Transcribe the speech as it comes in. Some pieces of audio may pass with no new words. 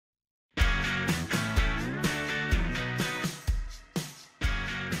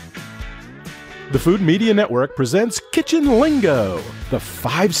The Food Media Network presents Kitchen Lingo, the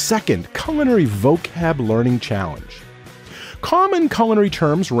 5-second culinary vocab learning challenge. Common culinary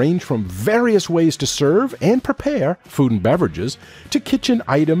terms range from various ways to serve and prepare food and beverages, to kitchen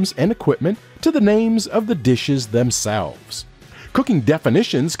items and equipment, to the names of the dishes themselves. Cooking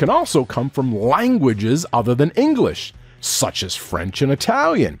definitions can also come from languages other than English, such as French and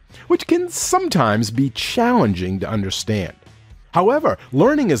Italian, which can sometimes be challenging to understand. However,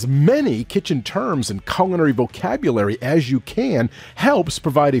 learning as many kitchen terms and culinary vocabulary as you can helps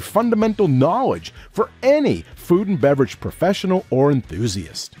provide a fundamental knowledge for any food and beverage professional or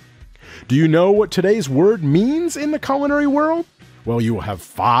enthusiast. Do you know what today's word means in the culinary world? Well, you will have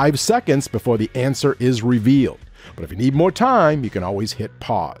 5 seconds before the answer is revealed. But if you need more time, you can always hit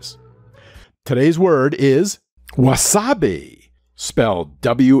pause. Today's word is wasabi, spelled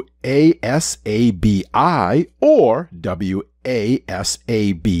W-A-S-A-B-I or W-A-S-A-B-E,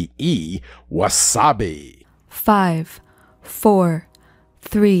 wasabi. 5, 4,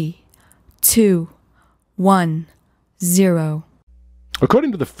 3, 2, 1, 0.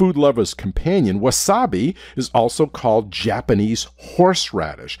 According to the Food Lover's Companion, wasabi is also called Japanese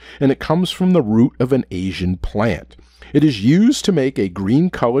horseradish, and it comes from the root of an Asian plant. It is used to make a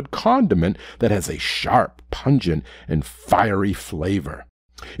green-colored condiment that has a sharp, pungent, and fiery flavor.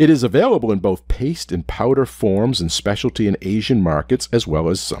 It is available in both paste and powder forms in specialty and Asian markets as well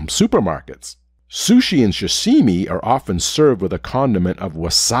as some supermarkets. Sushi and sashimi are often served with a condiment of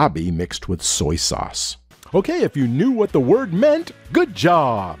wasabi mixed with soy sauce. Okay, if you knew what the word meant, good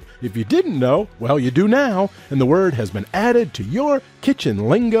job! If you didn't know, well, you do now, and the word has been added to your Kitchen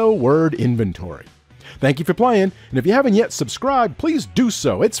Lingo word inventory. Thank you for playing, and if you haven't yet subscribed, please do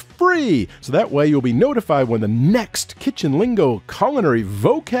so. It's free, so that way you'll be notified when the next Kitchen Lingo Culinary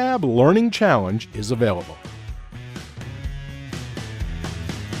Vocab Learning Challenge is available.